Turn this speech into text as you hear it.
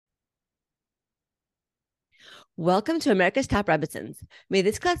Welcome to America's Top Rebbitzins. May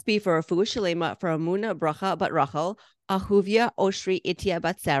this class be for Refuah Shalema for Amuna Bracha Bat Rachel, Ahuvia Oshri Itia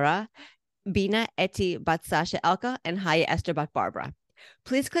Bat Sarah, Bina Eti Bat Sasha Elka, and Haya Esther Bat Barbara.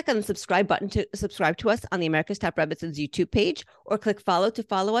 Please click on the subscribe button to subscribe to us on the America's Top Rebbitzins YouTube page, or click follow to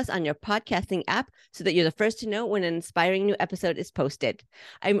follow us on your podcasting app so that you're the first to know when an inspiring new episode is posted.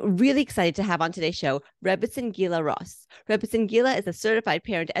 I'm really excited to have on today's show Rebbitzin Gila Ross. Rebbitzin Gila is a certified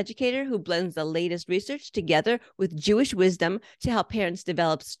parent educator who blends the latest research together with Jewish wisdom to help parents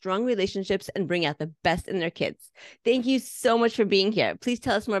develop strong relationships and bring out the best in their kids. Thank you so much for being here. Please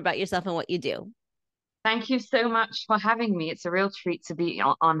tell us more about yourself and what you do. Thank you so much for having me. It's a real treat to be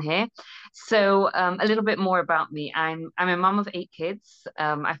on here. So, a little bit more about me. I'm a mum of 8 kids.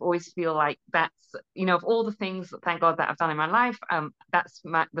 I always feel like that's, of all the things, thank God, that I've done in my life, that's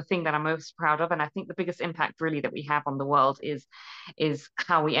the thing that I'm most proud of. And I think the biggest impact really that we have on the world is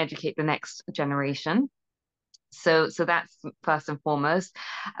how we educate the next generation. So that's first and foremost.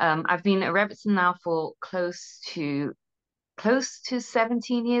 I've been a Rebbitzin now for close to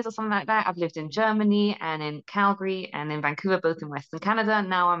 17 years or something like that. I've lived in Germany and in Calgary and in Vancouver, both in Western Canada.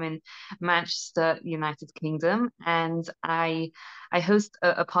 Now I'm in Manchester, United Kingdom, and I host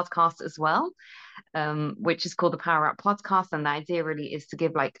a podcast as well, which is called the Power Up Podcast. And the idea really is to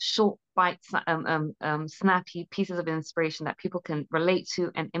give like short bites, snappy pieces of inspiration that people can relate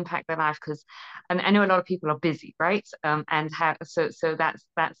to and impact their life. Because, and I know a lot of people are busy, right? And have so that's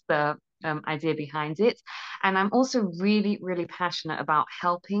the idea behind it. And I'm also really, really passionate about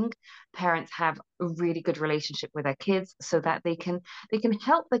helping parents have a really good relationship with their kids so that they can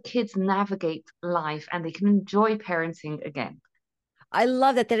help the kids navigate life and they can enjoy parenting again. I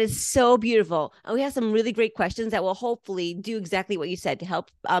love that. That is so beautiful. And we have some really great questions that will hopefully do exactly what you said to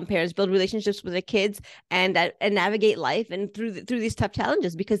help parents build relationships with their kids and navigate life and through these tough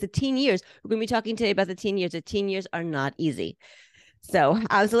challenges. Because the teen years, we're going to be talking today about the teen years. The teen years are not easy. So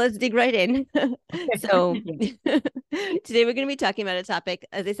let's dig right in. So today we're going to be talking about a topic,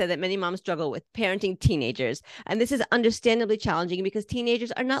 as I said, that many moms struggle with: parenting teenagers. And this is understandably challenging because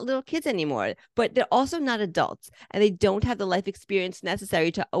teenagers are not little kids anymore, but they're also not adults, and they don't have the life experience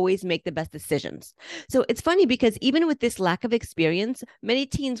necessary to always make the best decisions. So it's funny because even with this lack of experience, many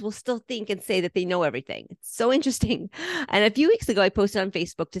teens will still think and say that they know everything. It's so interesting. And a few weeks ago, I posted on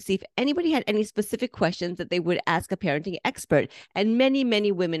Facebook to see if anybody had any specific questions that they would ask a parenting expert. And many,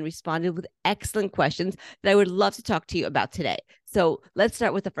 many women responded with excellent questions that I would love to talk to you about today. So let's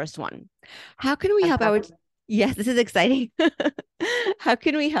start with the first one. How can we help our Yes, this is exciting. How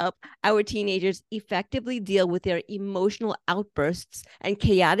can we help our teenagers effectively deal with their emotional outbursts and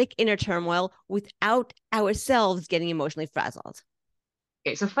chaotic inner turmoil without ourselves getting emotionally frazzled?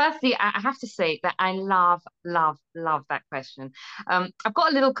 Okay, so firstly, I have to say that I love, love, love that question. I've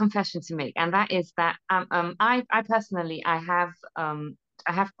got a little confession to make, and that is that I personally, I have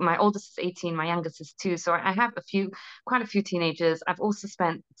my oldest is 18, my youngest is 2, so I have quite a few teenagers. I've also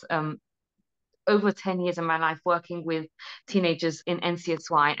spent over 10 years of my life working with teenagers in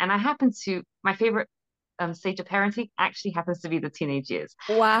NCSY, and my favorite stage of parenting actually happens to be the teenage years.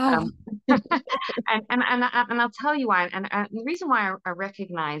 Wow. Um, and I'll tell you why. And the reason why I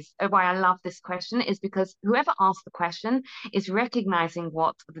recognize why I love this question is because whoever asked the question is recognizing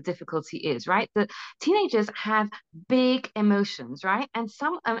what the difficulty is, right? The teenagers have big emotions, right? And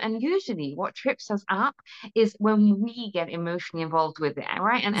usually what trips us up is when we get emotionally involved with it,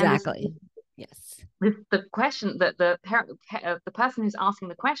 right? And this Exactly. Yes. the question that the person who's asking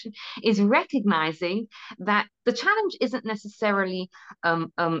the question is recognizing that the challenge isn't necessarily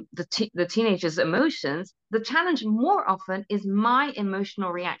the teenager's emotions. The challenge more often is my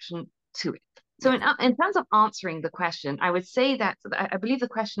emotional reaction to it. So Yes. in terms of answering the question, I would say that I believe the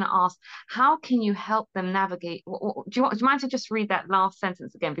questioner asked, how can you help them navigate? Do you mind to just read that last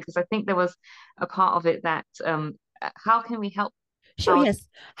sentence again? Because I think there was a part of it that how can we help Sure, our yes.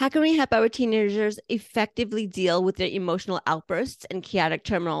 How can we help our teenagers effectively deal with their emotional outbursts and chaotic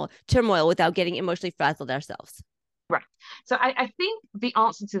turmoil without getting emotionally frazzled ourselves? Right. So I think the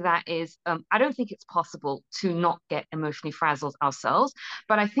answer to that is I don't think it's possible to not get emotionally frazzled ourselves,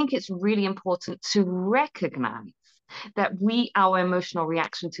 but I think it's really important to recognize that our emotional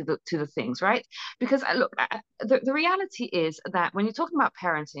reaction to the things, right? Because look, the reality is that when you're talking about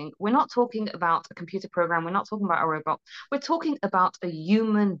parenting, we're not talking about a computer program, we're not talking about a robot, we're talking about a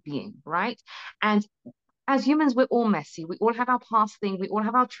human being, right? And as humans, we're all messy. We all have our past thing. We all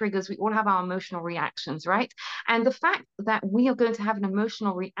have our triggers. We all have our emotional reactions, right? And the fact that we are going to have an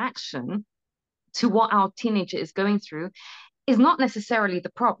emotional reaction to what our teenager is going through is not necessarily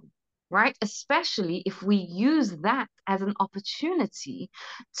the problem, right? Especially if we use that as an opportunity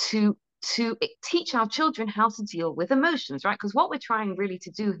to to teach our children how to deal with emotions, right? Because what we're trying really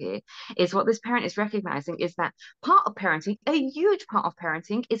to do here is what this parent is recognizing is that part of parenting, a huge part of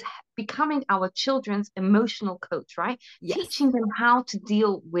parenting, is becoming our children's emotional coach, right? Yes. Teaching them how to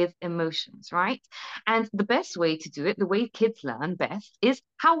deal with emotions, right? And the best way to do it, the way kids learn best, is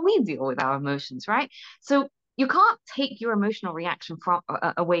how we deal with our emotions, right? So you can't take your emotional reaction from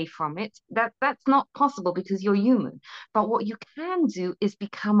away from it. That's not possible because you're human. But what you can do is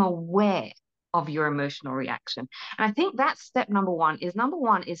become aware of your emotional reaction. And I think that's step number one. Is number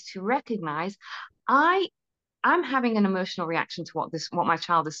one is to recognize I I'm having an emotional reaction to what my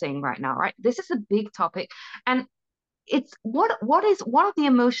child is saying right now, right? This is a big topic. And it's what are the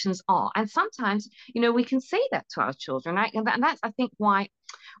emotions are, and sometimes we can say that to our children, right? And that's I think why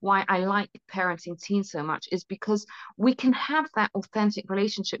I like parenting teens so much, is because we can have that authentic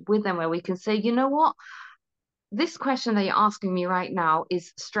relationship with them where we can say, you know what, this question that you're asking me right now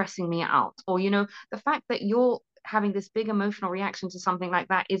is stressing me out. Or, the fact that you're having this big emotional reaction to something like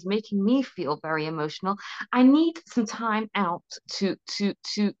that is making me feel very emotional. I need some time out to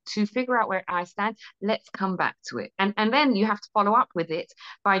figure out where I stand. Let's come back to it. And then you have to follow up with it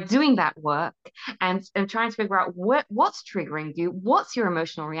by doing that work and trying to figure out what's triggering you, what's your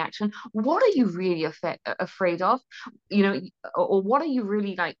emotional reaction, what are you really afraid of, or what are you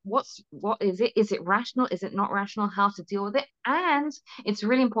really like, what is it? Is it rational? Is it not rational? How to deal with it? And it's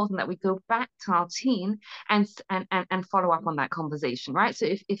really important that we go back to our teen and follow up on that conversation, right? So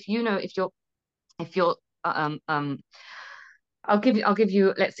if you're I'll give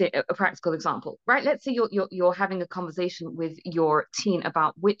you let's say a practical example, right? Let's say you're having a conversation with your teen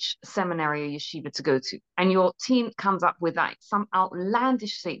about which seminary or yeshiva to go to, and your teen comes up with like some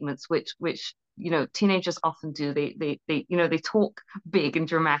outlandish statements, which teenagers often do. They talk big and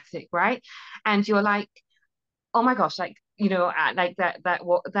dramatic, right? And you're like, oh my gosh, like like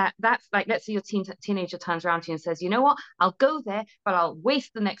that's like, let's say your teenager turns around to you and says, you know what, I'll go there, but I'll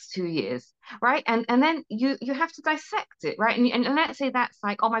waste the next 2 years, right? And then you have to dissect it, right? And let's say that's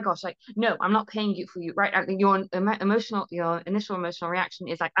like, oh my gosh, like, no, I'm not paying you for you, right? Your initial emotional reaction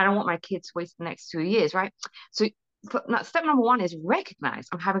is like, I don't want my kids to waste the next 2 years, right? So step number one is recognize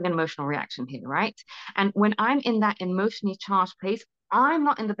I'm having an emotional reaction here, right? And when I'm in that emotionally charged place, I'm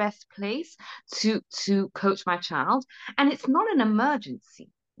not in the best place to coach my child, and it's not an emergency,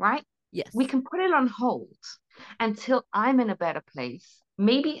 right? We Yes. can put it on hold until I'm in a better place,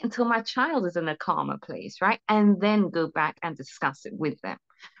 maybe until my child is in a calmer place, right? And then go back and discuss it with them.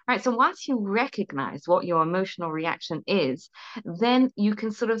 Right. So once you recognize what your emotional reaction is, then you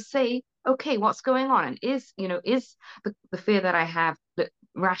can sort of say, okay, what's going on? And is the fear that I have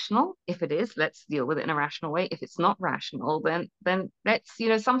rational? If it is, let's deal with it in a rational way. If it's not rational, then let's,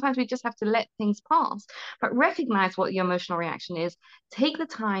 sometimes we just have to let things pass. But recognize what your emotional reaction is. Take the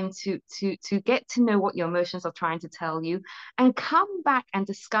time to get to know what your emotions are trying to tell you, and come back and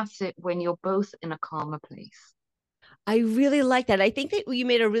discuss it when you're both in a calmer place. I really like that. I think that you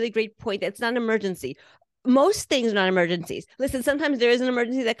made a really great point. That's not an emergency. Most things are not emergencies. Listen, sometimes there is an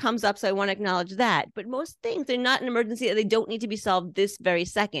emergency that comes up, so I want to acknowledge that. But most things are not an emergency, that they don't need to be solved this very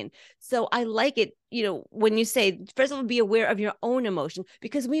second. So I like it, when you say, first of all, be aware of your own emotion,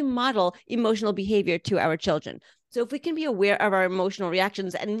 because we model emotional behavior to our children. So if we can be aware of our emotional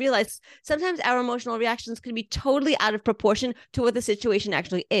reactions and realize sometimes our emotional reactions can be totally out of proportion to what the situation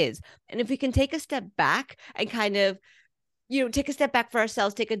actually is. And if we can take a step back and kind of take a step back for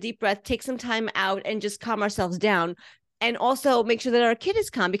ourselves, take a deep breath, take some time out and just calm ourselves down. And also make sure that our kid is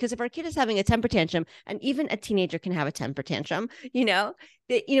calm, because if our kid is having a temper tantrum, and even a teenager can have a temper tantrum, that,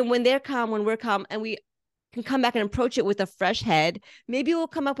 when they're calm, when we're calm, and we can come back and approach it with a fresh head, maybe we'll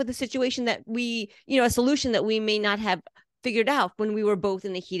come up with a situation that a solution that we may not have figured out when we were both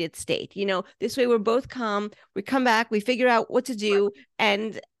in a heated state. This way we're both calm, we come back, we figure out what to do,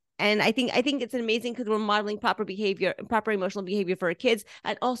 and I think it's amazing because we're modeling proper behavior, proper emotional behavior for our kids,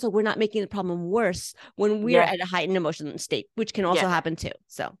 and also we're not making the problem worse when we're Yeah, at a heightened emotional state, which can yeah. also happen too.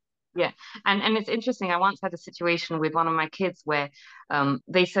 So Yeah, and it's interesting. I once had a situation with one of my kids where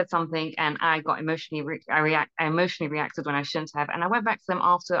they said something and I got I emotionally reacted when I shouldn't have, and I went back to them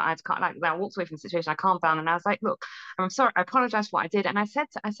after I walked away from the situation. I calmed down and I was like, look, I'm sorry, I apologize for what I did. And I said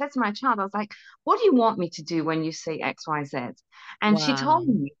to my child, I was like, what do you want me to do when you say X, Y, Z? And wow.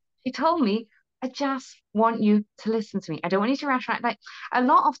 she told me, I just want you to listen to me. I don't want you to rationalize. Like, a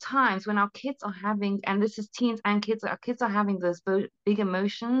lot of times when our kids are having, and this is teens and kids, our kids are having those big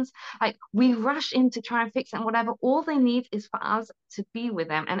emotions, like, we rush in to try and fix it and whatever. All they need is for us to be with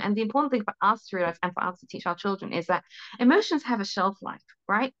them. And the important thing for us to realize and for us to teach our children is that emotions have a shelf life,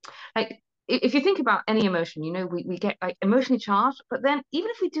 right? Like, if you think about any emotion, you know, we get like emotionally charged, but then even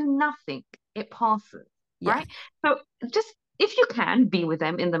if we do nothing, it passes, Yes. right? So just if you can be with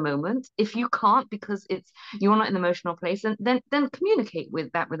them in the moment, if you can't because it's you're not in an emotional place, and then communicate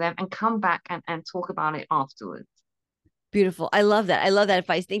with that with them and come back and talk about it afterwards. Beautiful. I love that. I love that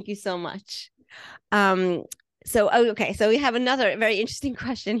advice. Thank you so much. Um, okay, so we have another very interesting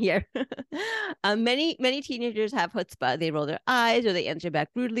question here. Many teenagers have chutzpah. They roll their eyes or they answer back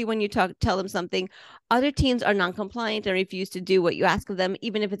rudely when you tell them something. Other teens are non-compliant and refuse to do what you ask of them,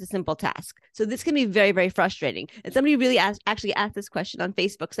 even if it's a simple task. So this can be very, very frustrating. And somebody really actually asked this question on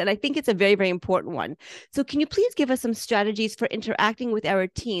Facebook, and I think it's a very, very important one. So can you please give us some strategies for interacting with our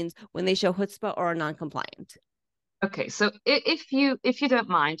teens when they show chutzpah or are non-compliant? Okay, so if you don't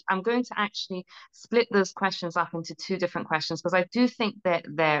mind, I'm going to actually split those questions up into two different questions because I do think that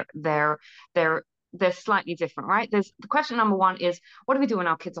they're they're slightly different, right? There's the question number one is what do we do when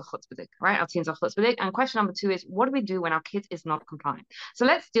our kids are chutzpahdik, right? Our teens are chutzpahdik, and question number two is what do we do when our kid is not compliant? So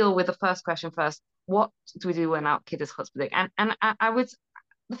let's deal with the first question first. What do we do when our kid is chutzpahdik? And I would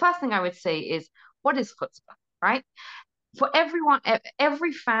the first thing I would say is what is chutzpah, right? For everyone,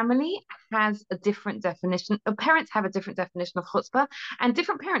 every family has a different definition. Parents have a different definition of chutzpah, and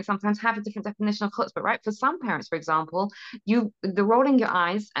different parents sometimes have a different definition of chutzpah, right? For some parents, for example, the rolling your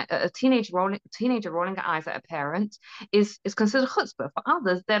eyes, a teenager rolling their eyes at a parent is considered chutzpah. For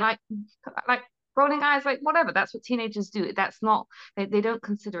others, they're like rolling eyes, like whatever. That's what teenagers do. That's not they don't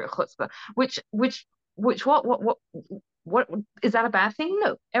consider it chutzpah. Which what is that a bad thing?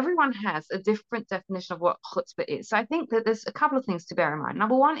 No, everyone has a different definition of what chutzpah is. So I think that there's a couple of things to bear in mind.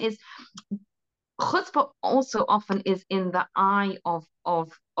 Number one is chutzpah also often is in the eye of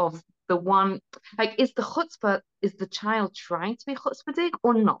the one, like is the chutzpah, is the child trying to be chutzpahdik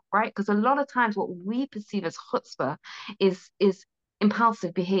or not, right? Because a lot of times what we perceive as chutzpah is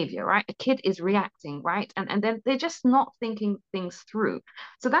impulsive behavior, right? A kid is reacting, right? And then they're just not thinking things through.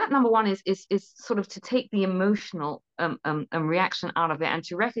 So that number one is sort of to take the emotional reaction out of it and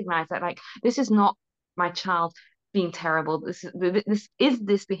to recognize that like this is not my child being terrible.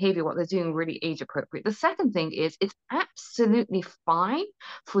 This behavior, what they're doing, really age appropriate. The second thing is it's absolutely fine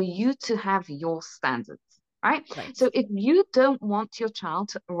for you to have your standards, right? Right. So if you don't want your child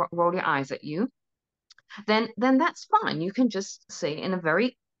to roll your eyes at you, then that's fine. You can just say in a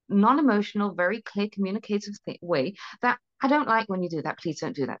very non-emotional, very clear communicative way that I don't like when you do that. Please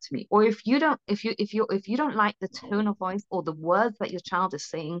don't do that to me. Or if you don't like the tone of voice or the words that your child is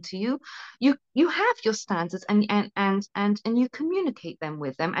saying to you, you have your standards and you communicate them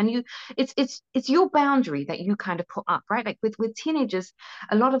with them. And it's your boundary that you kind of put up, right? Like with teenagers,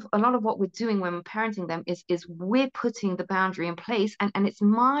 a lot of what we're doing when we're parenting them is we're putting the boundary in place, and it's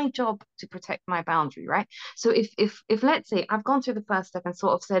my job to protect my boundary, right? So if let's say I've gone through the first step and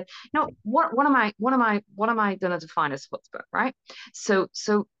sort of said, no, what am I going to define as chutzpah, right? So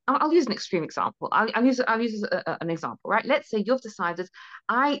I'll use an extreme example. I'll use an example, right? Let's say you've decided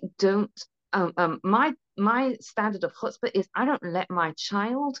I don't my standard of chutzpah is I don't let my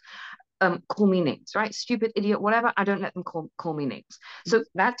child call me names, right? Stupid, idiot, whatever. I don't let them call me names. So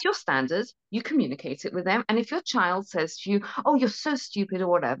that's your standards. You communicate it with them. And if your child says to you, oh, you're so stupid or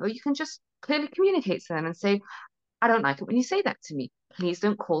whatever, you can just clearly communicate to them and say, I don't like it when you say that to me. Please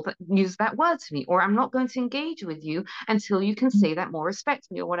don't use that word to me, or I'm not going to engage with you until you can say that more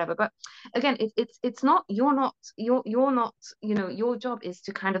respectfully or whatever. But again, it's not you're not, you know, your job is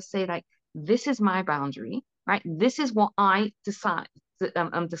to kind of say like, this is my boundary, right? This is what I decide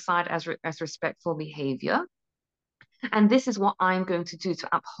as respectful behavior. And this is what I'm going to do to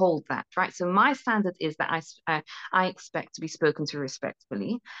uphold that, right? So my standard is that I expect to be spoken to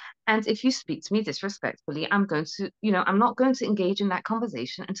respectfully. And if you speak to me disrespectfully, I'm going to, you know, I'm not going to engage in that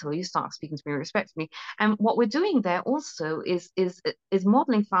conversation until you start speaking to me respectfully. And what we're doing there also is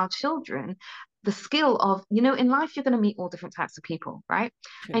modeling for our children the skill of, you know, in life you're going to meet all different types of people, right?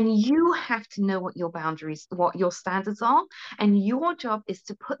 Sure. And you have to know what your boundaries, what your standards are, and your job is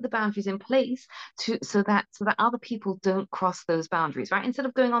to put the boundaries in place so that other people don't cross those boundaries, right? Instead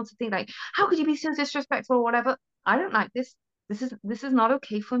of going on to think like, how could you be so disrespectful or whatever? I don't like this. This is not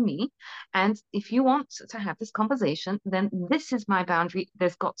okay for me. And if you want to have this conversation, then this is my boundary.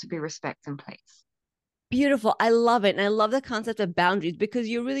 There's got to be respect in place. Beautiful. I love it. And I love the concept of boundaries because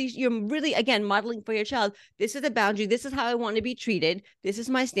you're really, again, modeling for your child. This is a boundary. This is how I want to be treated. This is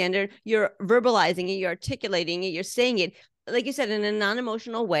my standard. You're verbalizing it, you're articulating it, you're saying it, like you said, in a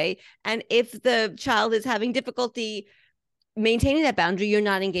non-emotional way. And if the child is having difficulty maintaining that boundary, you're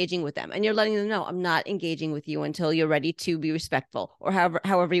not engaging with them and you're letting them know, I'm not engaging with you until you're ready to be respectful, or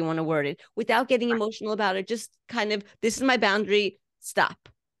however you want to word it, without getting emotional about it. Just kind of, this is my boundary. Stop.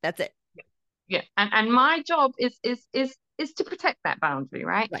 That's it. Yeah. And my job is to protect that boundary,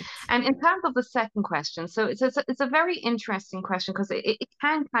 right? Right. And in terms of the second question, so it's a very interesting question because it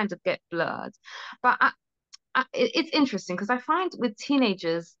can kind of get blurred. But it's interesting because I find with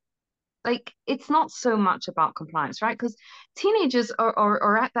teenagers, like it's not so much about compliance, right? Because teenagers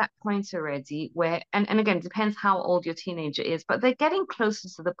are at that point already where, and again, it depends how old your teenager is, but they're getting closer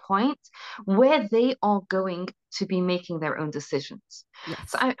to the point where they are going to be making their own decisions.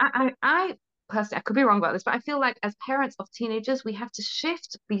 So Yes. I personally, I could be wrong about this, but I feel like as parents of teenagers, we have to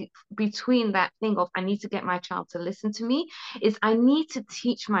shift between that thing of I need to get my child to listen to me, is I need to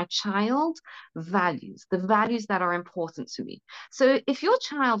teach my child values, the values that are important to me. So if your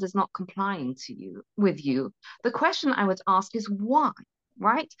child is not complying to you with you, the question I would ask is why,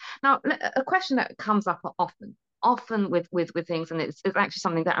 right? Now, a question that comes up often with things, and it's actually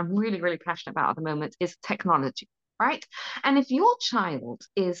something that I'm really, really passionate about at the moment, is technology, right? And if your child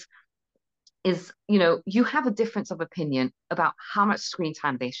is you have a difference of opinion about how much screen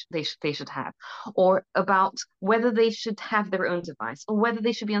time they should have, or about whether they should have their own device, or whether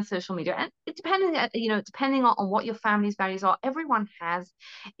they should be on social media. And it depending on what your family's values are, everyone has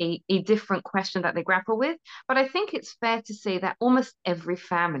a different question that they grapple with. But I think it's fair to say that almost every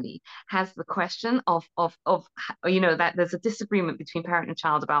family has the question of that there's a disagreement between parent and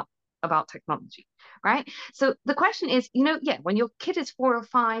child about technology, right? So the question is, yeah, when your kid is 4 or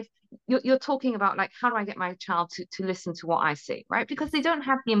 5, you're talking about like, how do I get my child to listen to what I say, right? Because they don't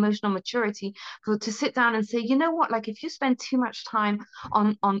have the emotional maturity to sit down and say, you know what, like if you spend too much time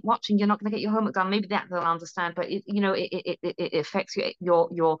on watching, you're not going to get your homework done. Maybe that they'll understand, but it affects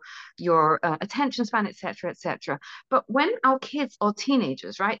your attention span, etc., etc. But when our kids are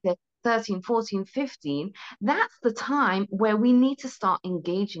teenagers, right, they're 13, 14, 15, that's the time where we need to start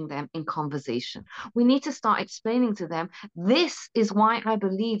engaging them in conversation. We need to start explaining to them, this is why I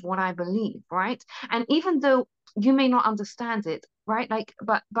believe what I believe, right? And even though you may not understand it, right? Like,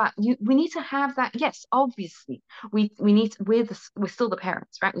 but we need to have that. Yes, obviously, we need to, we're still the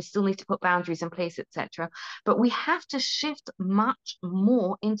parents, right? We still need to put boundaries in place, etc. But we have to shift much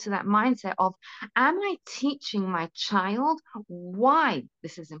more into that mindset of, am I teaching my child why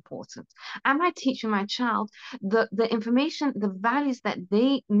this is important? Am I teaching my child the information, the values that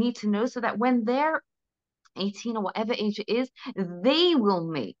they need to know, so that when they're 18 or whatever age it is, they will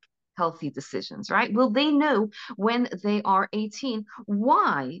make healthy decisions, right? Will they know when they are 18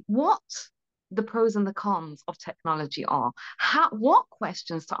 what the pros and the cons of technology are, what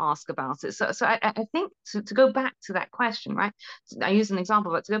questions to ask about it? So I think to go back to that question, right? I use an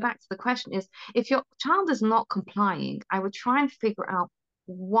example, but to go back to the question is, if your child is not complying, I would try and figure out,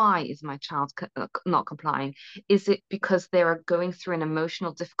 why is my child not complying? Is it because they're going through an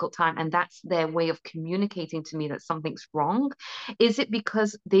emotional difficult time and that's their way of communicating to me that something's wrong? Is it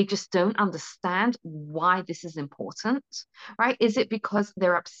because they just don't understand why this is important, right? Is it because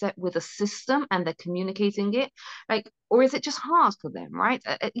they're upset with a system and they're communicating it? Like, or is it just hard for them, right?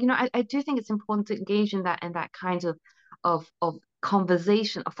 I do think it's important to engage in that kind of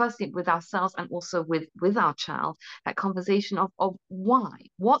conversation, firstly with ourselves and also with our child, that conversation of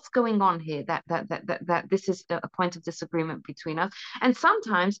what's going on here, that this is a point of disagreement between us. And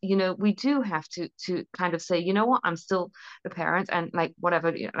sometimes we do have to kind of say, you know what, I'm still the parent, and like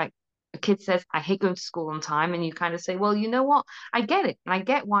whatever, like a kid says, I hate going to school on time, and you kind of say, well, you know what, I get it, and I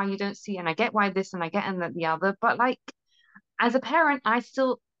get why you don't see, and I get why this, and I get and that the other, but like as a parent, I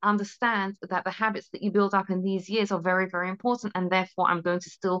still understand that the habits that you build up in these years are very, very important. And therefore, I'm going to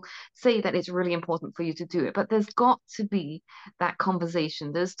still say that it's really important for you to do it. But there's got to be that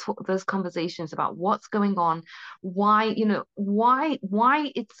conversation, those conversations about what's going on, why, why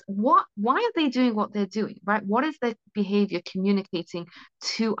are they doing what they're doing, right? What is their behavior communicating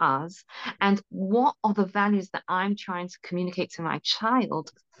to us? And what are the values that I'm trying to communicate to my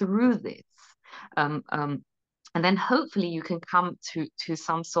child through this? Um, um, and then hopefully you can come to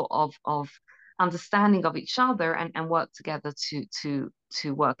some sort of understanding of each other and work together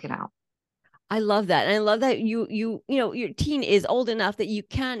to work it out. I love that. And I love that your teen is old enough that you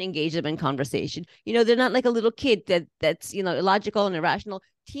can engage them in conversation. They're not like a little kid that's illogical and irrational.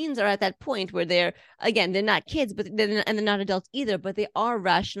 Teens are at that point where they're not kids, and they're not adults either, but they are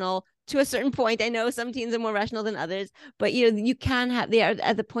rational to a certain point. I know some teens are more rational than others, but they are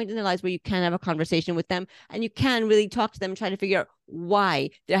at the point in their lives where you can have a conversation with them and you can really talk to them and try to figure out why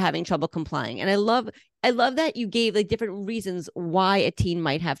they're having trouble complying. And I love that you gave like different reasons why a teen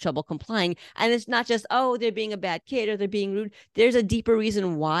might have trouble complying. And it's not just, oh, they're being a bad kid or they're being rude. There's a deeper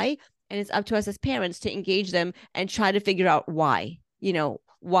reason why. And it's up to us as parents to engage them and try to figure out why.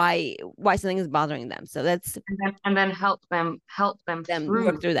 why something is bothering them. So that's and then help them through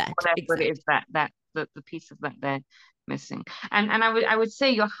work through that. whatever it Exactly. is that the pieces that they're missing. And I would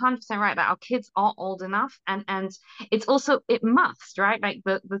say you're 100% right that our kids are old enough, and it's also, it must, right? Like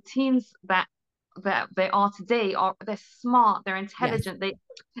the teens that they are today, they're smart, they're Yes. intelligent,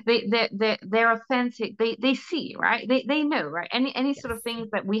 they're authentic, they see, right? They know, right? Any sort of Yes. things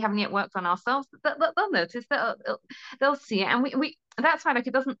that we haven't yet worked on ourselves, they'll notice, they'll see it. And we that's why, like,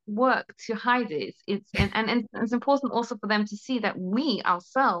 it doesn't work to hide it. And it's important also for them to see that we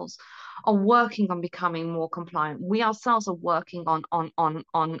ourselves are working on becoming more compliant. We ourselves are working on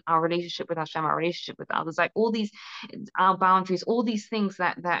our relationship with Hashem, our relationship with others, like all these, our boundaries, all these things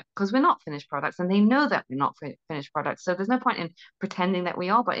that because we're not finished products, and they know that we're not finished products. So there's no point in pretending that we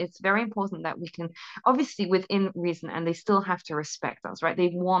are, but it's very important that we can, obviously within reason, and they still have to respect us, right?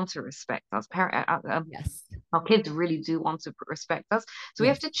 They want to respect us. Yes. Our kids really do want to respect us, so we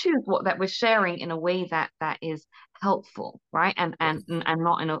have Yes. to choose what that we're sharing in a way that is helpful, right? and Yes. and and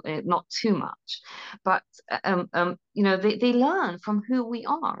not not too much. But they learn from who we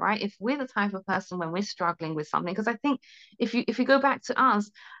are, right? If we're the type of person, when we're struggling with something, because I think if you go back to us,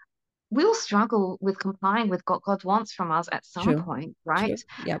 we'll struggle with complying with what God wants from us at some True. point, True. right?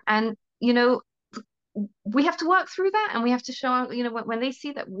 Yep. And we have to work through that, and we have to show, when they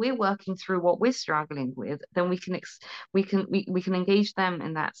see that we're working through what we're struggling with, then we can engage them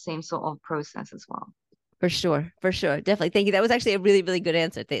in that same sort of process as well. For sure. For sure. Definitely. Thank you. That was actually a really, really good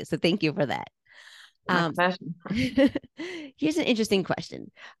answer. So thank you for that. My Um, pleasure. here's an interesting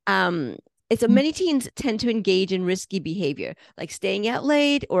question. So many teens tend to engage in risky behavior, like staying out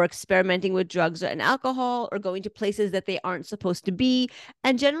late or experimenting with drugs and alcohol or going to places that they aren't supposed to be,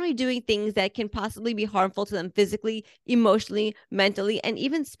 and generally doing things that can possibly be harmful to them physically, emotionally, mentally, and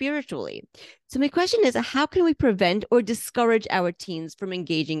even spiritually. So my question is, how can we prevent or discourage our teens from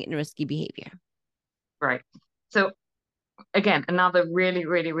engaging in risky behavior? Right. So again, another really,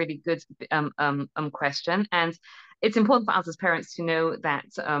 really, really good question. And it's important for us as parents to know that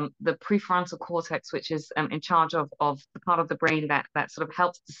the prefrontal cortex, which is in charge of the part of the brain that sort of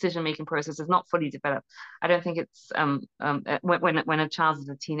helps decision-making process, is not fully developed. I don't think it's when a child is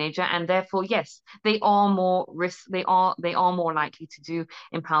a teenager, and therefore, yes, they are more likely to do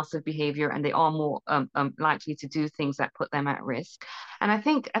impulsive behavior, and they are more likely to do things that put them at risk. And I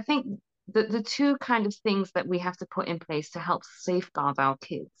think the two kind of things that we have to put in place to help safeguard our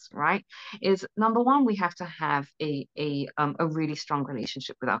kids, right, is number one, we have to have a really strong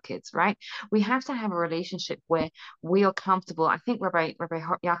relationship with our kids, right? We have to have a relationship where we are comfortable. I think Rabbi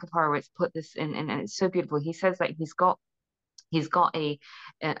Yaakov Horowitz put this in, and it's so beautiful. He says that he's got an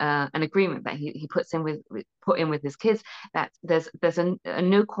agreement that he puts in put in with his kids, that there's a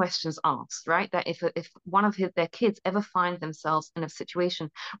no questions asked, right? That if one of their kids ever find themselves in a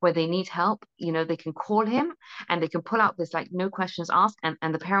situation where they need help, they can call him, and they can pull out this like no questions asked, and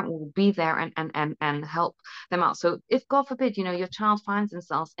the parent will be there and help them out. So if God forbid, your child finds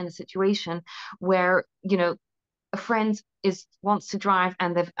themselves in a situation where a friend wants to drive,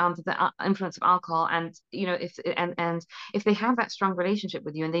 and they're under the influence of alcohol, and if they have that strong relationship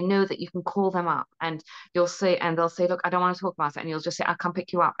with you, and they know that you can call them up, and they'll say, look, I don't want to talk about it, and you'll just say, I'll come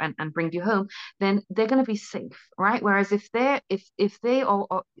pick you up and bring you home, then they're going to be safe, right? Whereas if they are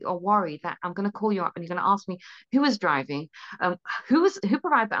worried that I'm going to call you up and you're going to ask me who is driving, who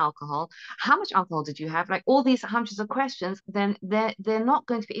provided the alcohol, how much alcohol did you have, like all these hundreds of questions, then they're not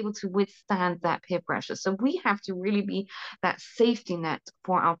going to be able to withstand that peer pressure. So we have to really be that safety net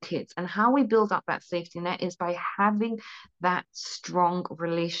for our kids. And how we build up that safety net is by having that strong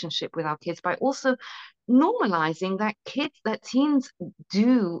relationship with our kids, by also normalizing that teens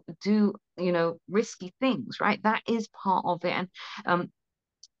do risky things, right? That is part of it. And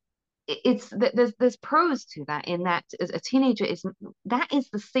there's pros to that, in that as a teenager that is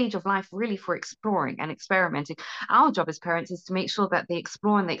the stage of life really for exploring and experimenting. Our job as parents is to make sure that they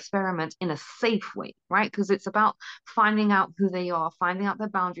explore and they experiment in a safe way, right? Because it's about finding out who they are, finding out their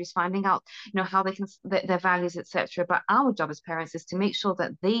boundaries, finding out how they can their values, etc. But our job as parents is to make sure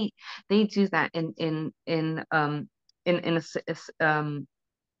that they do that in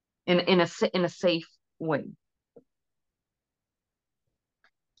a safe way.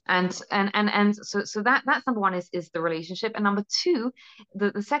 And so that's number one, is the relationship. And number two,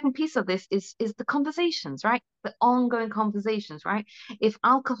 the second piece of this is the conversations, right? The ongoing conversations, right? If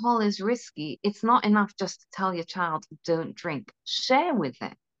alcohol is risky, it's not enough just to tell your child don't drink. Share with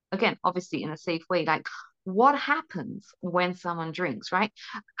them, again, obviously in a safe way, like, what happens when someone drinks, right?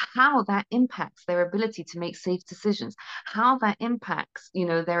 How that impacts their ability to make safe decisions, how that impacts,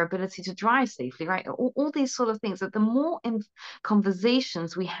 their ability to drive safely, right? All these sort of things. That the more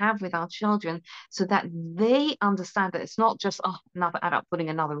conversations we have with our children, so that they understand that it's not just, oh, another adult putting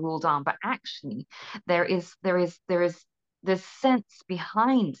another rule down, but actually there's sense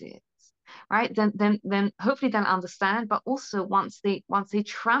behind it, right? Then hopefully they'll understand, but also once they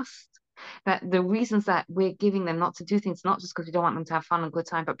trust that the reasons that we're giving them not to do things, not just because we don't want them to have fun and good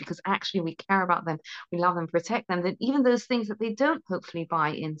time, but because actually we care about them, we love them, protect them, then even those things that they don't hopefully buy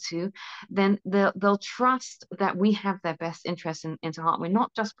into, then they'll trust that we have their best interest into heart. We're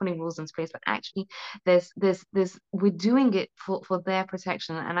not just putting rules into place, but actually there's we're doing it for their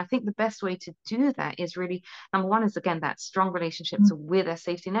protection. And I think the best way to do that is really, number one is again that strong relationship with a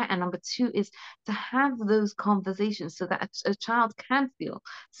safety net, and number two is to have those conversations so that a child can feel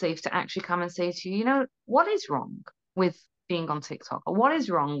safe to actually come and say to you, what is wrong with being on TikTok, or what is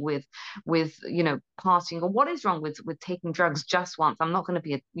wrong with partying, or what is wrong with taking drugs just once. I'm not going to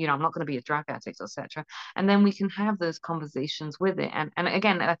be a drug addict, etc. And then we can have those conversations with it. And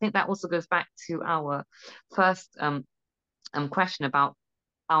again, I think that also goes back to our first question about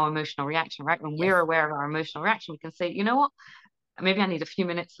our emotional reaction, right? When we're aware of our emotional reaction, we can say, you know what, maybe I need a few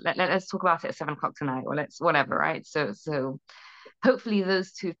minutes. Let's talk about it at 7 o'clock tonight, or let's whatever, right? So hopefully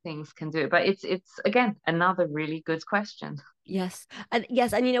those two things can do it. But it's again another really good question. Yes. And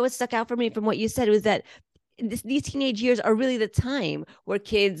yes, and what stuck out for me from what you said was that these teenage years are really the time where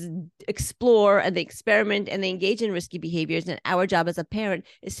kids explore and they experiment and they engage in risky behaviors. And our job as a parent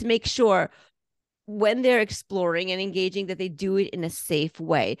is to make sure when they're exploring and engaging that they do it in a safe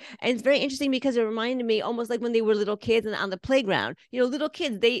way. And it's very interesting because it reminded me almost like when they were little kids and on the playground. Little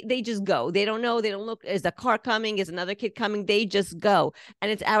kids, they just go. They don't know, they don't look, is a car coming, is another kid coming, they just go.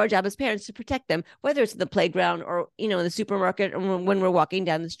 And it's our job as parents to protect them, whether it's the playground or in the supermarket or when we're walking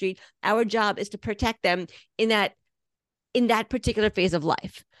down the street. Our job is to protect them in that particular phase of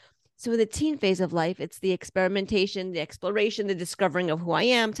life. So in the teen phase of life, it's the experimentation, the exploration, the discovering of who I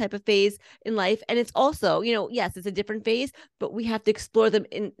am type of phase in life. And it's also, yes, it's a different phase, but we have to explore them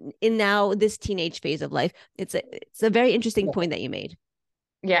in now this teenage phase of life. It's a very interesting point that you made.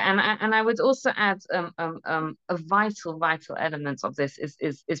 Yeah, and I would also add a vital element of this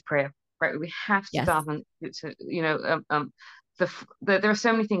is prayer, right? We have to Yes. govern to there are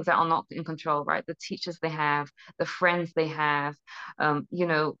so many things that are not in control, right? The teachers they have, the friends they have,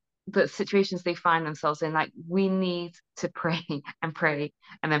 the situations they find themselves in. Like we need to pray and pray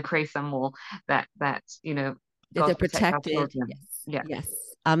and then pray some more that that God they're protect our protected. children. Yes. Yeah. Yes.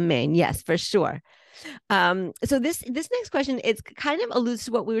 Amen. Yes, for sure. So this next question, it's kind of alludes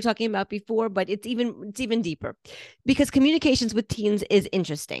to what we were talking about before, but it's even deeper because communications with teens is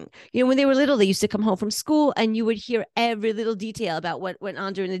interesting. When they were little, they used to come home from school and you would hear every little detail about what went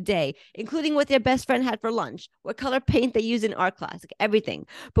on during the day, including what their best friend had for lunch, what color paint they used in art class, like everything.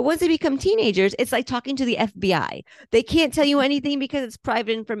 But once they become teenagers, it's like talking to the FBI. They can't tell you anything because it's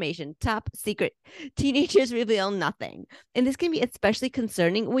private information, top secret. Teenagers reveal nothing. And this can be especially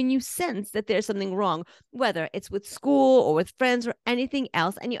concerning when you sense that there's something wrong, whether it's with school or with friends or anything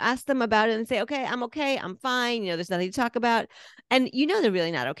else, and you ask them about it and say, okay, I'm fine, there's nothing to talk about, and they're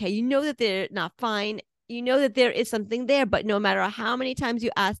really not okay, that they're not fine, that there is something there, but no matter how many times you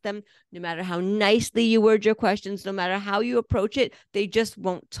ask them, no matter how nicely you word your questions, no matter how you approach it, they just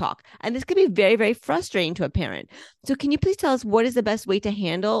won't talk. And this can be very, very frustrating to a parent. So can you please tell us what is the best way to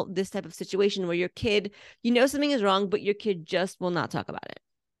handle this type of situation where your kid, something is wrong, but your kid just will not talk about it?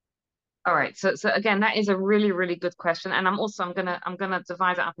 All right. So again, that is a really, really good question. And I'm gonna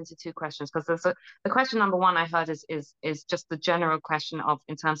divide it up into two questions because the question number one I heard is just the general question of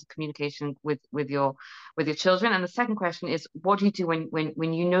in terms of communication with your children. And the second question is what do you do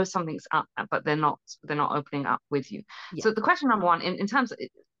when you know something's up but they're not opening up with you? Yeah. So the question number one in terms of the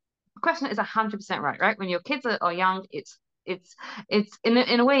question is 100% right? When your kids are young, it's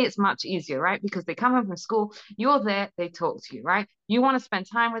in a way it's much easier, right? Because they come home from school, you're there, they talk to you, right? You want to spend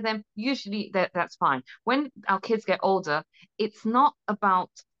time with them, usually that's fine. When our kids get older, it's not about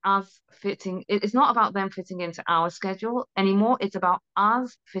it's not about them fitting into our schedule anymore. It's about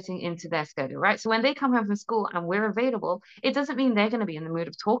us fitting into their schedule, right? So when they come home from school and we're available, it doesn't mean they're going to be in the mood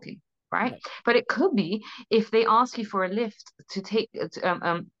of talking, right? But it could be if they ask you for a lift to take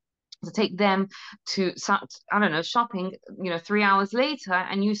them to, I don't know, shopping, 3 hours later,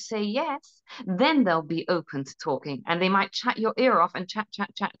 and you say yes, then they'll be open to talking, and they might chat your ear off and chat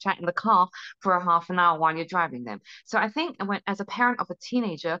in the car for a half an hour while you're driving them. So I think as a parent of a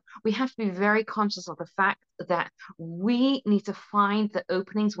teenager, we have to be very conscious of the fact that we need to find the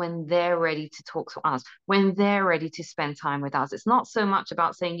openings when they're ready to talk to us, when they're ready to spend time with us. It's not so much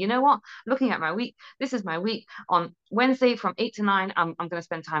about saying, you know what, looking at my week, this is my week. On Wednesday from 8 to 9, I'm going to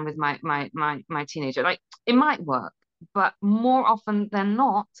spend time with my teenager. Like, it might work, but more often than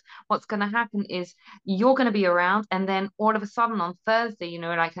not, what's going to happen is you're going to be around, and then all of a sudden on Thursday,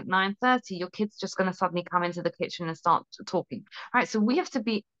 like at 9:30, your kid's just going to suddenly come into the kitchen and start talking. Right. So we have to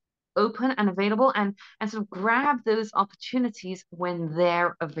be open and available, and sort of grab those opportunities when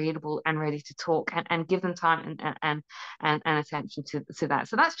they're available and ready to talk, and give them time and attention to that.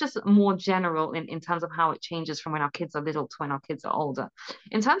 So that's just more general in terms of how it changes from when our kids are little to when our kids are older.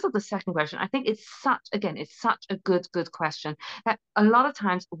 In terms of the second question, I think it's such a good question, that a lot of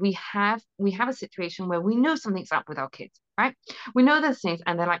times we have a situation where we know something's up with our kids, right? We know those things,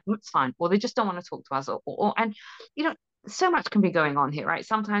 and they're like, it's fine, or they just don't want to talk to us, or and you know so much can be going on here, right?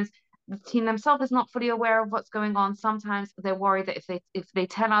 Sometimes the teen themselves is not fully aware of what's going on. Sometimes they're worried that if they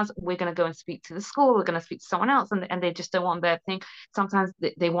tell us, we're going to go and speak to the school, we're going to speak to someone else, and they just don't want their thing. Sometimes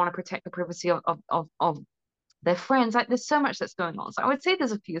they want to protect the privacy of their friends. Like, there's so much that's going on. So I would say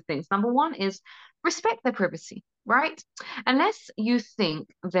there's a few things. Number one is respect their privacy, right? Unless you think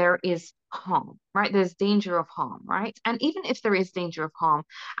there is harm, right? There's danger of harm, right? And even if there is danger of harm,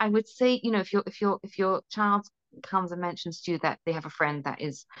 I would say, if your child comes and mentions to you that they have a friend that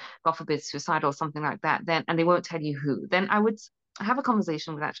is, God forbid, suicidal or something like that, then, and they won't tell you who, then I would have a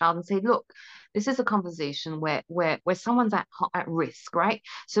conversation with that child and say, look, this is a conversation where someone's at risk, right?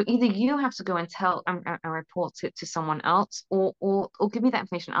 So either you have to go and tell and report it to someone else, or give me that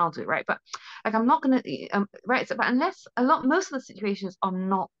information, I'll do it, right? But like, I'm not gonna right. So, but unless most of the situations are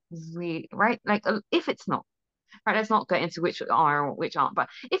not really right, like, if it's not right, let's not get into which are or which aren't, but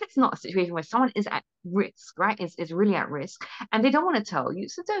if it's not a situation where someone is at risk, right, is really at risk, and they don't want to tell you,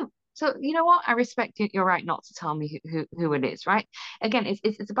 so don't. So you know what? I respect your right not to tell me who it is, right? Again,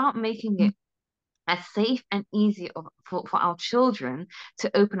 it's about making it as safe and easy for our children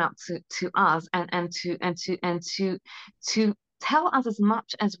to open up to us, and to tell us as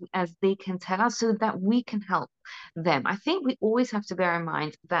much as they can tell us, so that we can help them. I think we always have to bear in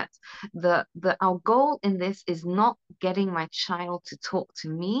mind that our goal in this is not getting my child to talk to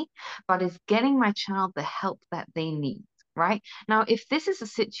me, but is getting my child the help that they need. Right now, if this is a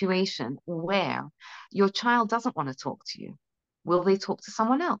situation where your child doesn't want to talk to you, will they talk to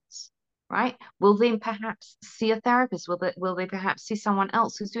someone else? Right? Will they perhaps see a therapist? Will they perhaps see someone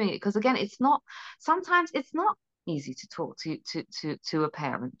else who's doing it? Because again, sometimes it's not easy to talk to a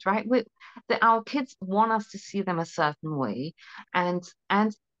parent, right? Our kids want us to see them a certain way, and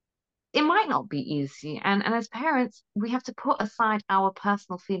it might not be easy. And as parents, we have to put aside our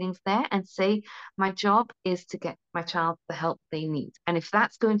personal feelings there and say, my job is to get my child the help they need. And if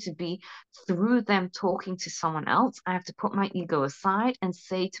that's going to be through them talking to someone else, I have to put my ego aside and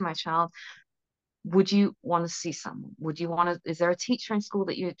say to my child, would you want to see someone? Is there a teacher in school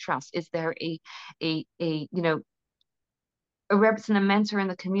that you trust? Is there a representative, a mentor in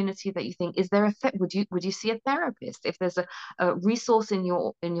the community that you think, is there would you see a therapist? If there's a resource in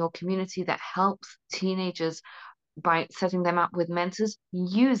your community that helps teenagers by setting them up with mentors,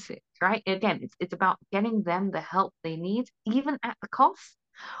 use it, right? Again, it's about getting them the help they need, even at the cost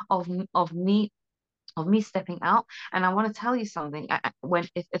of me stepping out. And I want to tell you something.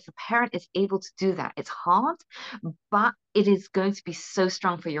 If a parent is able to do that, it's hard, but it is going to be so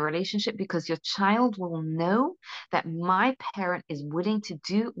strong for your relationship, because your child will know that my parent is willing to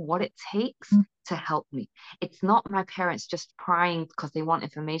do what it takes to help me. It's not my parents just prying because they want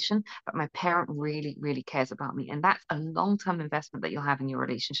information, but my parent really, really cares about me. And that's a long-term investment that you'll have in your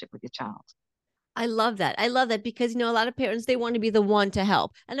relationship with your child. I love that. I love that because, a lot of parents, they want to be the one to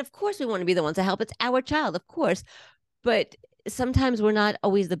help. And of course, we want to be the one to help. It's our child, of course. But sometimes we're not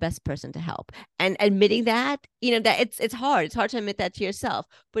always the best person to help. And admitting that, that it's hard. It's hard to admit that to yourself.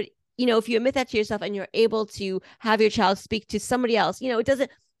 But, if you admit that to yourself and you're able to have your child speak to somebody else,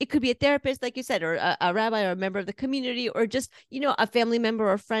 it could be a therapist, like you said, or a rabbi, or a member of the community, or just, a family member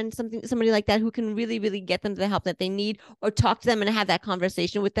or friend, somebody like that, who can really, really get them the help that they need, or talk to them and have that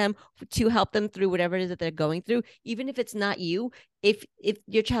conversation with them to help them through whatever it is that they're going through. Even if it's not you, if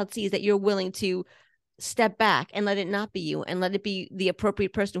your child sees that you're willing to step back and let it not be you, and let it be the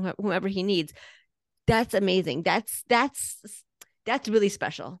appropriate person, whomever he needs, that's amazing. That's really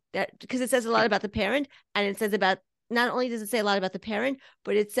special, that because it says a lot about the parent, and it says about not only does it say a lot about the parent,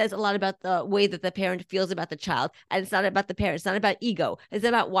 but it says a lot about the way that the parent feels about the child. And it's not about the parent. It's not about ego. It's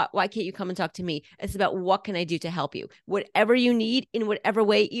about why can't you come and talk to me? It's about what can I do to help you? Whatever you need in whatever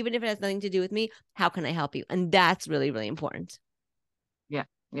way, even if it has nothing to do with me, how can I help you? And that's really, really important. Yeah,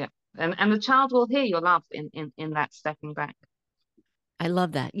 yeah. And the child will hear your love in that stepping back. I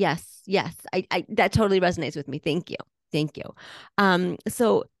love that. Yes, yes. I that totally resonates with me. Thank you. Thank you.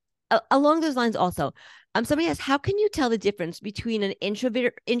 So along those lines also, somebody asked, how can you tell the difference between an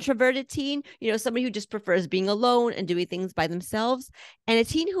introverted teen, somebody who just prefers being alone and doing things by themselves, and a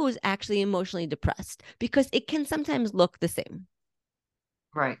teen who is actually emotionally depressed? Because it can sometimes look the same.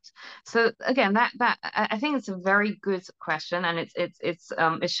 Right. So again, that I think it's a very good question, and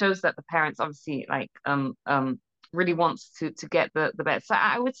it shows that the parents obviously like really wants to get the best. So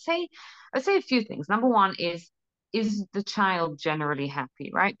I would say a few things. Number one is the child generally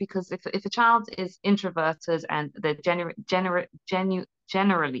happy, right? Because if a child is introverted and they're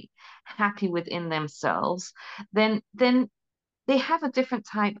generally happy within themselves, then they have a different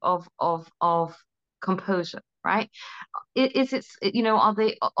type of composure, right? Is it, are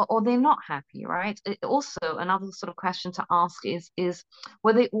they not happy, right? Also, another sort of question to ask is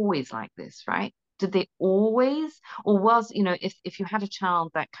were they always like this, right? Did they always, or was, if you had a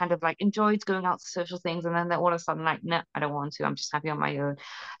child that kind of like enjoyed going out to social things and then they're all of a sudden like, no, I don't want to, I'm just happy on my own.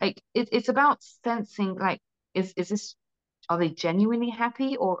 Like it's about sensing like, is this, are they genuinely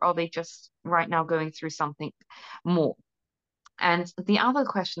happy, or are they just right now going through something more? And the other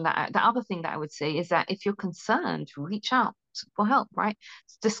thing that I would say is that if you're concerned, reach out for help, right?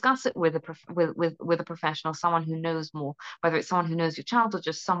 Discuss it with with a professional, someone who knows more, whether it's someone who knows your child or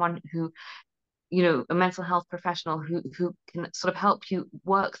just someone who, a mental health professional who can sort of help you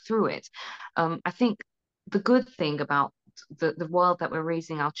work through it. I think the good thing about the world that we're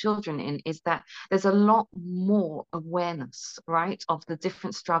raising our children in is that there's a lot more awareness, right, of the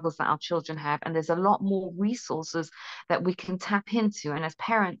different struggles that our children have, and there's a lot more resources that we can tap into. And as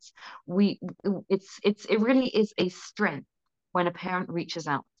parents, we it really is a strength when a parent reaches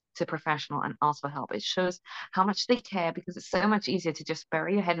out to a professional and asks for help. It shows how much they care, because it's so much easier to just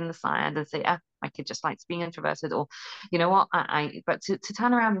bury your head in the sand and say, ah, my kid just likes being introverted, or you know what, but to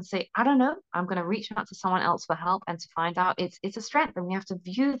turn around and say, I don't know, I'm going to reach out to someone else for help and to find out, it's a strength, and we have to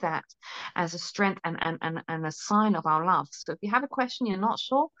view that as a strength and a sign of our love. So if you have a question you're not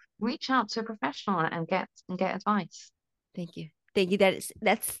sure, reach out to a professional and get advice. Thank you. Thank you.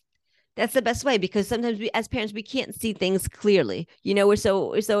 That's the best way, because sometimes we, as parents, we can't see things clearly. We're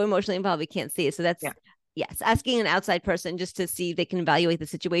so emotionally involved, we can't see it. So that's, Yeah. yes, asking an outside person just to see if they can evaluate the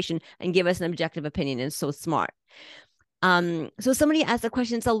situation and give us an objective opinion is so smart. So somebody asked a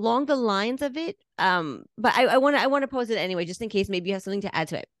question. It's along the lines of it. But I want to pose it anyway, just in case maybe you have something to add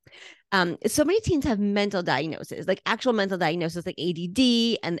to it. So many teens have mental diagnoses, like actual mental diagnosis, like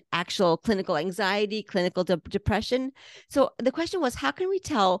ADD and actual clinical anxiety, clinical depression. So the question was, how can we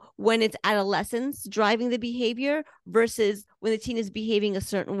tell when it's adolescence driving the behavior versus when the teen is behaving a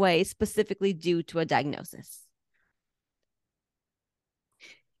certain way specifically due to a diagnosis?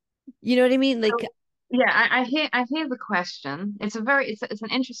 You know what I mean? Like, Yeah, I hear the question. It's an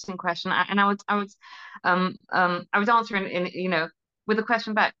interesting question, and I would answer in with a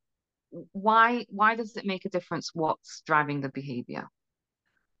question back. Why does it make a difference what's driving the behavior?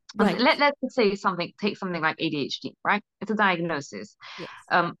 right. Let's just say take something like ADHD, right? It's a diagnosis. Yes.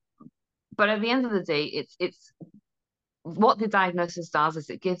 Um, but at the end of the day, it's what the diagnosis does is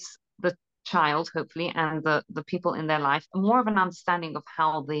it gives the child, hopefully, and the people in their life more of an understanding of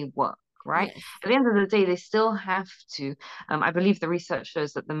how they work. Right. Yes. At the end of the day, they still have to. I believe the research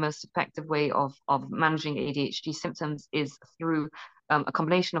shows that the most effective way of managing ADHD symptoms is through a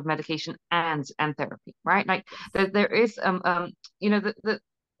combination of medication and therapy. Right. Like Yes. there is the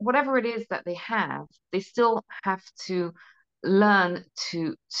whatever it is that they have, they still have to learn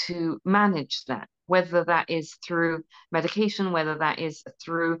to manage that, whether that is through medication, whether that is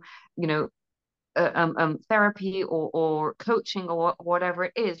through, you know, therapy or coaching or whatever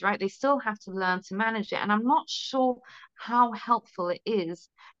it is, right? They still have to learn to manage it. And I'm not sure how helpful it is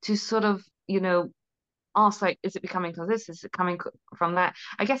to sort of, ask like, is it becoming from this? Is it coming from that?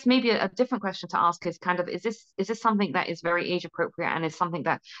 I guess maybe a different question to ask is kind of, is this something that is very age appropriate and is something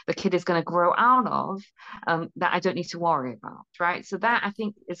that the kid is going to grow out of, that I don't need to worry about, right? So that I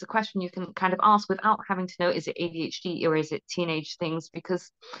think is a question you can kind of ask without having to know, is it ADHD or is it teenage things? Because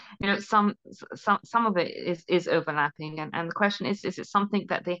some of it is overlapping, and the question is it something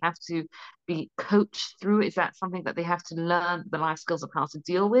that they have to be coached through? Is that something that they have to learn the life skills of how to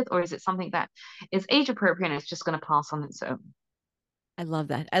deal with, or is it something that is age appropriate and it's just going to pass on its own? I love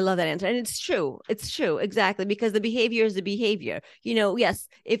that. I love that answer. And it's true. It's true. Exactly. Because the behavior is the behavior. Yes,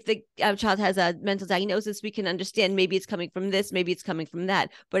 if the child has a mental diagnosis, we can understand maybe it's coming from this, maybe it's coming from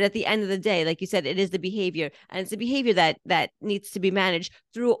that. But at the end of the day, like you said, it is the behavior. And it's the behavior that needs to be managed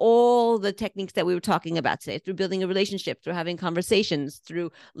through all the techniques that we were talking about today, through building a relationship, through having conversations,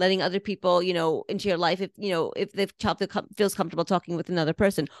 through letting other people, into your life. If the child feels comfortable talking with another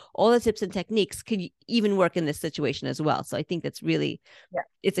person, all the tips and techniques could even work in this situation as well. So I think that's really, Yeah.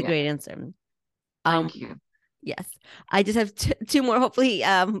 it's a Yeah. great answer. Thank you. Yes, I just have two more, hopefully,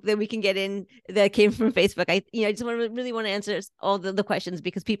 that we can get in that came from Facebook. I just really want to answer all the questions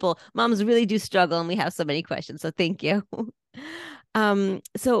because moms really do struggle, and we have so many questions. So thank you.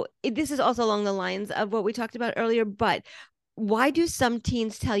 This is also along the lines of what we talked about earlier, but why do some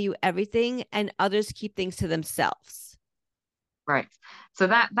teens tell you everything and others keep things to themselves? Right. So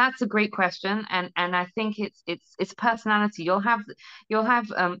that's a great question, and I think it's personality. You'll have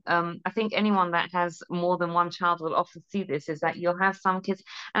I think anyone that has more than one child will often see this, is that you'll have some kids,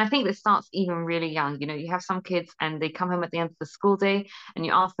 and I think this starts even really young. You have some kids and they come home at the end of the school day and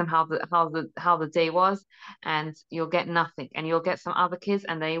you ask them how the day was, and you'll get nothing. And you'll get some other kids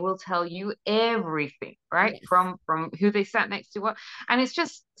and they will tell you everything, right? Yes. From who they sat next to, what. And it's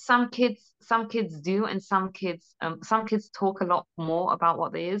just some kids do, and some kids talk a lot more about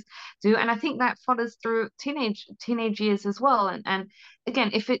what they do, and I think that follows through teenage years as well. And again,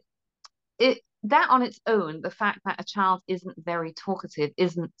 if it that on its own, the fact that a child isn't very talkative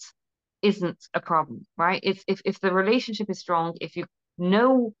isn't a problem, right? If the relationship is strong, if you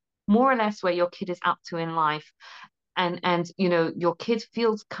know more or less where your kid is up to in life, and your kid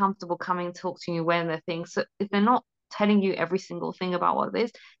feels comfortable coming to talk to you when they're things. So if they're not telling you every single thing about what it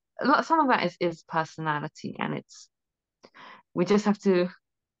is, some of that is personality, and we just have to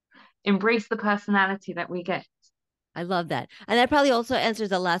embrace the personality that we get. I love that. And that probably also answers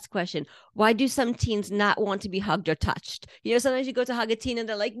the last question. Why do some teens not want to be hugged or touched? Sometimes you go to hug a teen and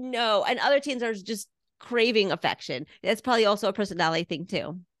they're like, no. And other teens are just craving affection. That's probably also a personality thing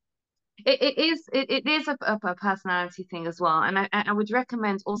too. It is a personality thing as well, and I would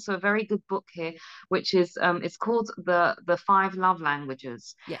recommend also a very good book here, which is it's called the Five Love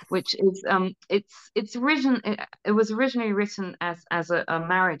Languages, Yes. which is it was originally written as a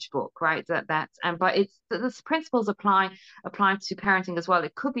marriage book, right? But the principles apply to parenting as well.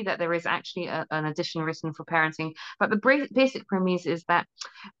 It could be that there is actually an edition written for parenting, but the basic premise is that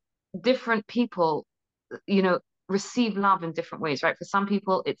different people, you know, receive love in different ways, right? For some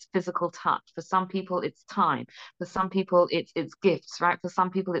people, it's physical touch. For some people, it's time. For some people, it's gifts, right? For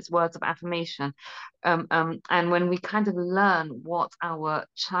some people, it's words of affirmation. And when we kind of learn what our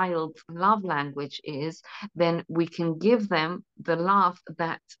child's love language is, then we can give them the love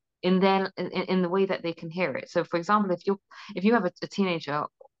that in the way that they can hear it. So, for example, if you have a teenager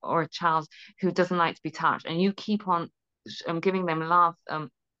or a child who doesn't like to be touched, and you keep on giving them love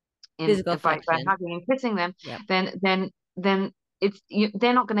Physical by affection. hugging and kissing them, Yep. then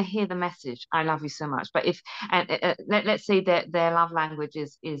they're not going to hear the message "I love you so much." But if and let's say that their love language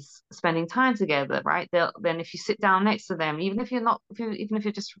is spending time together, right? Then if you sit down next to them, even if you're not, even if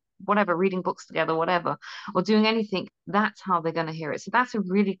you're just whatever, reading books together, whatever, or doing anything, that's how they're going to hear it. So that's a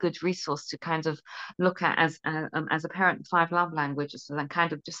really good resource to kind of look at as a parent, five love languages, and then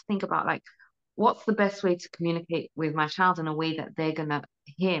kind of just think about, like, what's the best way to communicate with my child in a way that they're gonna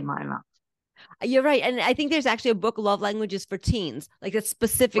hear my love. You're right. And I think there's actually a book, Love Languages for Teens, like that's Right.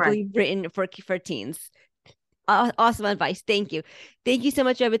 specifically written for teens. Awesome advice. Thank you. Thank you so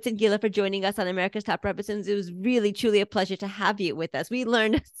much, Rebbetzin Gila, for joining us on America's Top Rebbetzins. It was really, truly a pleasure to have you with us. We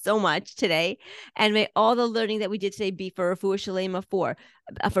learned so much today. And may all the learning that we did today be for Refuah Shalema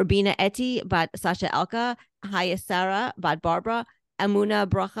for Bina Eti, Bat Sasha Elka, Haya Sarah, Bat Barbara, Amuna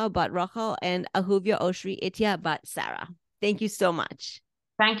Bracha, Bat Rachel, and Ahuvia Oshri Itya, Bat Sarah. Thank you so much.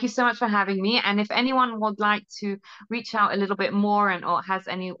 Thank you so much for having me. And if anyone would like to reach out a little bit more and or has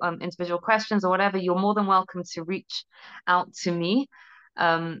any individual questions or whatever, you're more than welcome to reach out to me.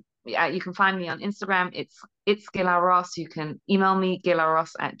 Yeah, you can find me on Instagram. It's Gila Ross. You can email me,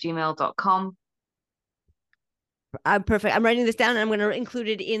 gilaross@gmail.com. Perfect. I'm writing this down and I'm going to include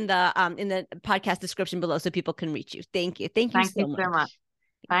it in the podcast description below so people can reach you. Thank you. Thank you Thank so you so much. much.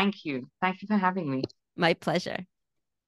 Thank you. Thank you for having me. My pleasure.